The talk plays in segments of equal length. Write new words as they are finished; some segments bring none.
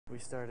we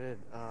started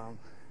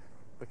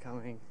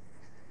becoming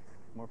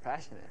more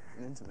passionate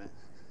and intimate.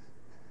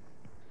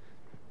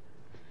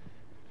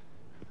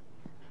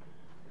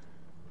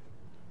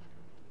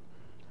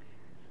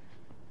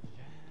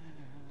 Yeah.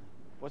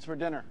 What's for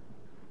dinner?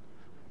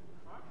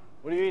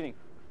 What are you eating?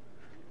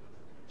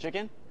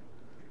 Chicken?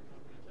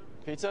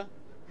 Pizza?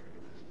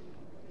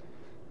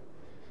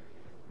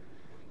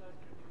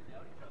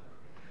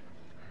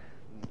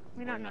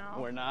 We don't know.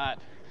 We're not.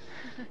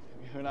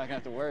 We're not gonna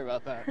have to worry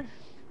about that. I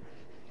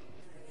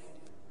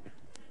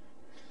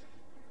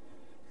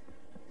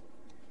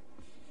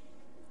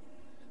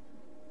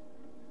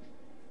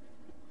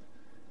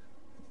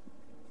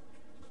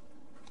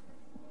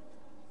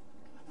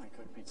might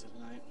cook pizza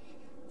tonight.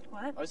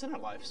 What? Oh, isn't our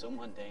life so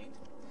mundane?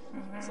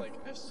 Mm-hmm. It's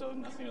like there's so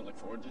nothing to look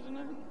forward to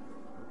tonight,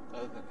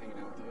 other than hanging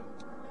out with you.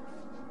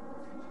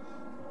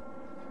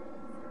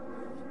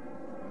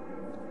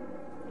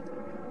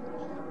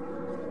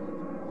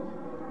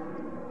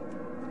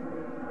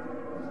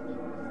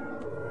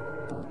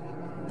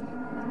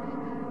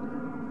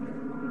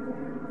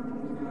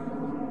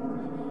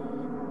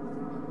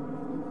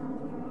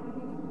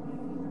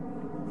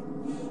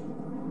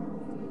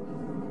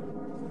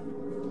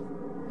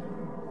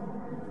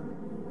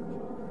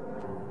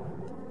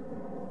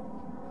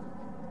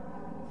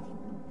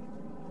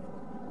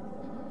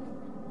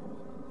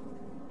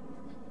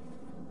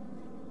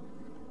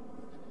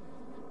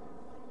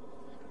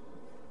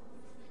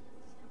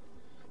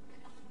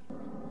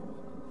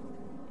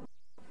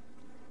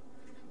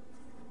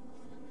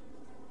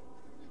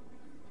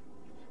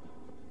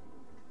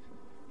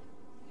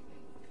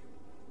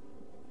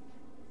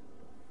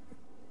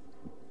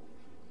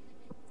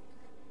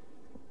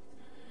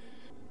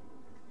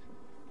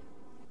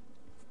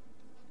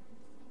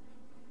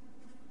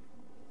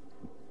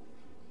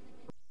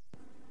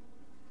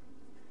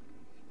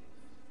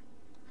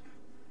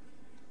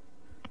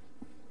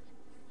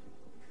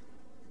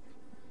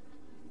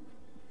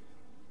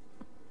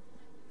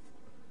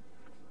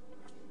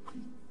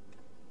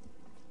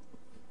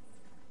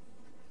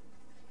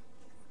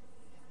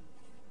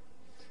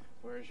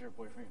 Where is your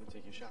boyfriend going to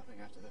take you shopping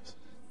after this?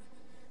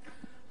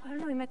 I don't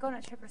know, we might go on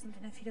a trip or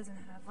something if he doesn't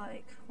have,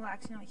 like, well,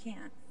 actually, no, we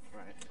can't.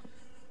 Right.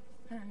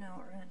 I don't know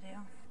what we're going to do.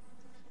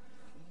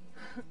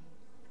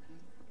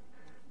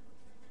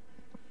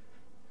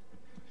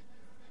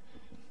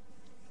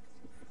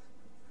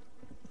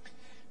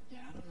 Yeah,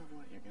 I don't know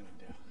what you're going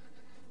to do.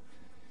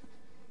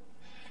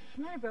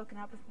 He might have broken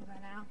up with me by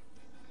now.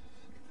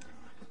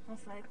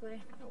 Most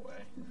likely. No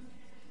way.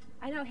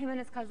 I know him and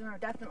his cousin are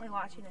definitely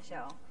watching the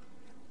show.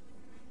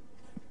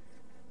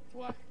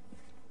 Why?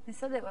 They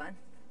said they would.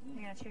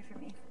 They're going to cheer for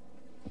me.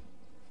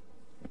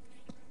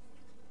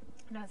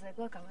 And I was like,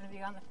 look, I'm going to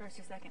be on the first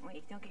or second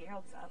week. Don't get your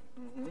hopes up.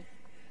 Mm-hmm.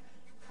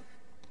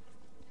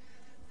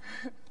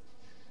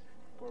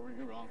 Where were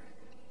you wrong?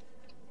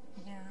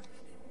 Yeah.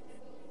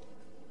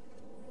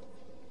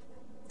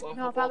 Well,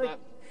 No, I'll probably,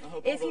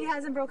 if he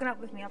hasn't broken up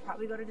with me, I'll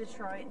probably go to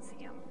Detroit and see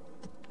him.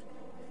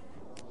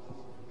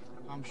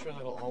 I'm sure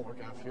that'll all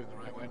work out for you in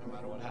the right way, no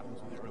matter what happens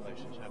with your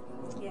relationship.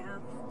 Yeah,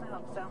 I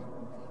hope so.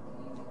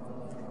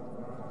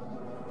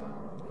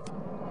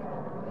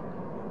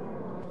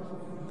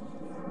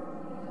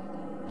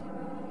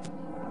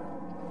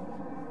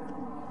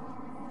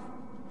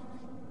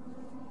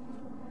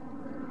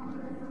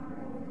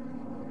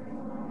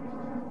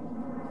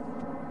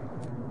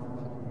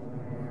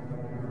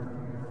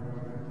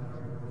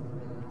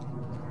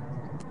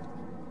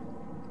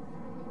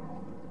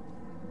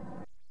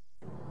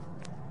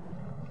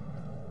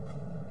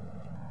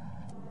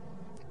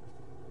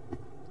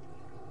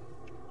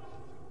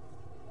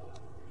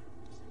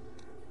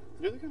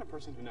 You're the kind of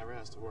person who never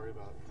has to worry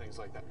about things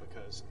like that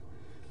because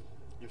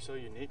you're so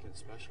unique and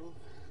special.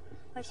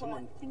 Like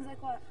what? Things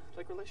like what?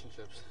 Like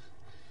relationships.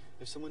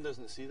 If someone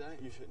doesn't see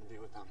that, you shouldn't be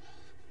with them.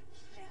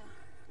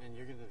 Yeah. And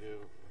you're going to do,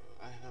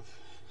 I have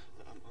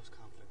the utmost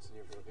confidence in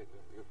your ability to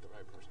be with the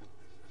right person.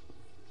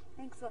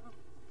 Thanks, so.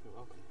 You're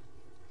welcome.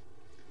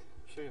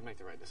 I'm sure you'll make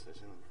the right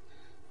decision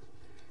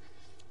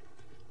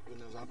when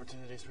those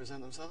opportunities present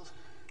themselves.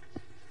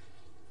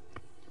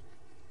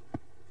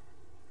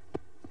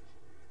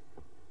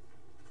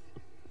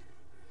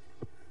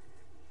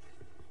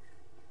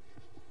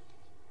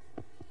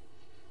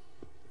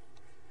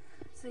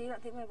 So you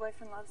don't think my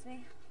boyfriend loves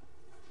me?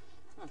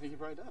 I think he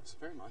probably does,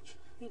 very much.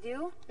 You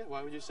do? Yeah,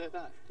 why would you say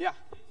that? Yeah.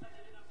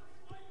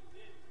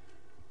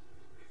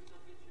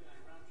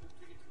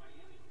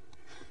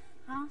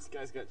 Huh? This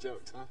guy's got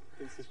jokes, huh?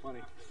 Thinks he's funny.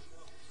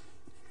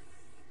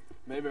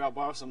 Maybe I'll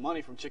borrow some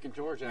money from Chicken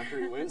George after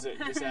he wins it.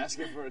 Just ask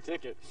him for a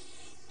ticket.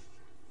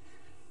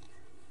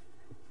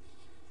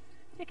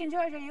 Chicken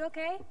George, are you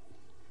okay?